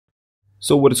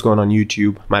So what is going on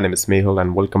YouTube? My name is Mehul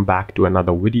and welcome back to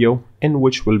another video in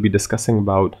which we'll be discussing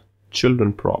about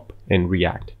children prop in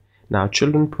React. Now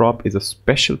children prop is a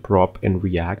special prop in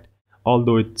React,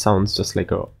 although it sounds just like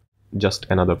just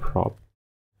another prop.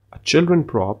 A children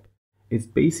prop is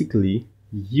basically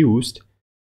used,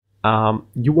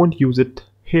 you won't use it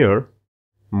here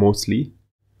mostly,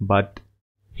 but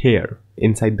here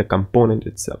inside the component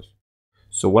itself.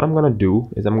 So what I'm gonna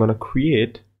do is I'm gonna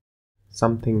create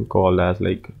something called as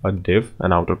like a div,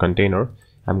 an outer container.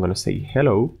 I'm going to say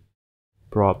hello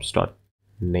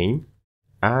props.name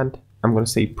and I'm going to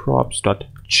say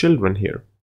props.children here.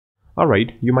 All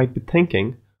right, you might be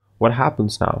thinking what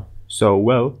happens now. So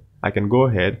well, I can go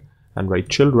ahead and write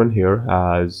children here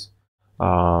as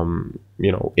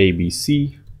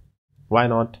ABC. Why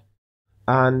not?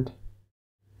 And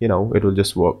it will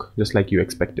just work just like you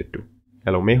expect it to.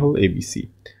 Hello Mehul ABC.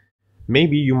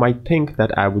 Maybe you might think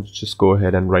that I would just go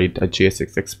ahead and write a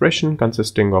JSX expression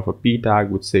consisting of a p tag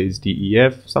which says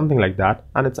def, something like that,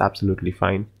 and it's absolutely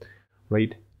fine,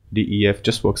 right? Def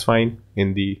just works fine.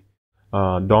 In the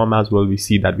DOM as well, we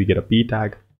see that we get a p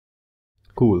tag.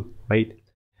 Cool, right?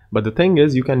 But the thing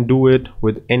is, you can do it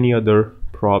with any other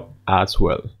prop as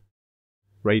well,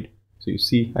 right? So you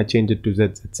see, I changed it to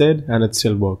ZZZ and it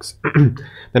still works.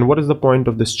 Then what is the point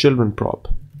of this children prop?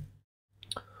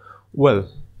 Well,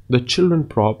 the children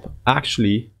prop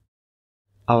actually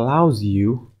allows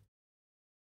you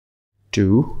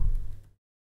to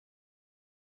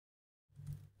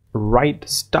write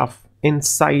stuff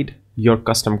inside your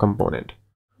custom component,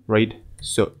 right?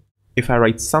 So if I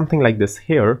write something like this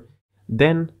here,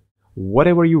 then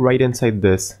whatever you write inside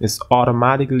this is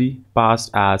automatically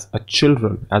passed as a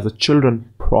children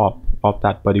prop of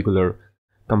that particular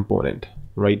component,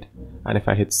 right? And if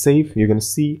I hit save, you're gonna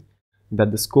see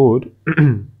that this code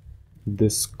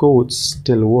this code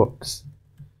still works.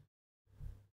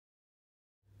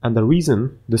 And the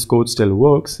reason this code still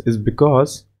works is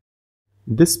because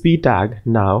this p tag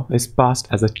now is passed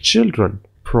as a children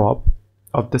prop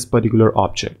of this particular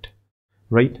object,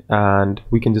 right? And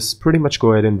we can just pretty much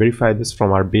go ahead and verify this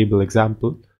from our Babel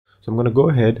example. So I'm going to go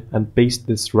ahead and paste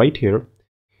this right here,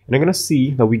 and I'm going to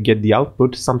see that we get the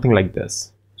output something like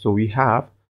this. So we have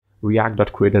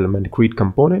react.createElement create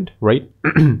component, right?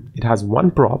 It has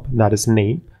one prop, that is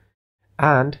name,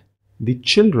 and the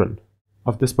children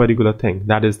of this particular thing,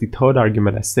 that is the third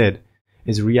argument I said,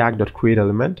 is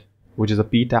react.createElement, which is a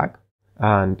p tag,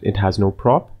 and it has no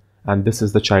prop, and this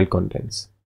is the child contents,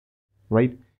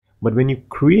 right? But when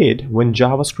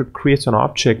JavaScript creates an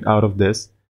object out of this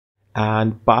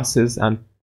and passes and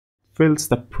fills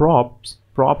the prop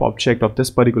object of this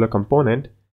particular component,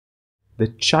 the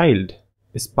child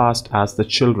is passed as the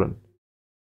children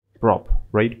prop,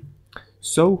 right?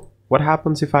 So what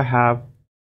happens if I have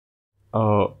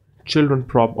a children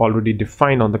prop already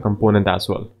defined on the component as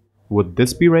well? Would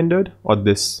this be rendered or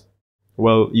this?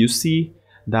 Well, you see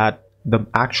that the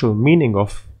actual meaning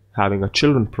of having a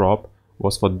children prop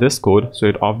was for this code, so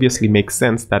it obviously makes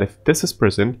sense that if this is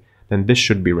present, then this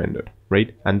should be rendered,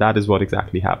 right? And that is what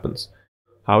exactly happens.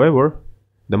 However,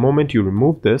 the moment you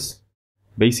remove this,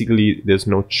 basically there's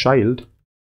no child,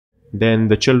 then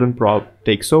the children prop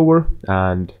takes over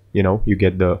and you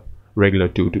get the regular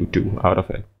 222 out of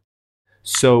it.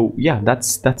 So yeah,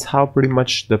 that's how pretty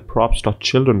much the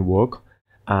props.children work,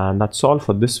 and that's all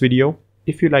for this video.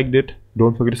 If you liked it,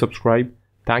 don't forget to subscribe.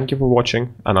 Thank you for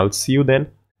watching, and I'll see you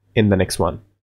then in the next one.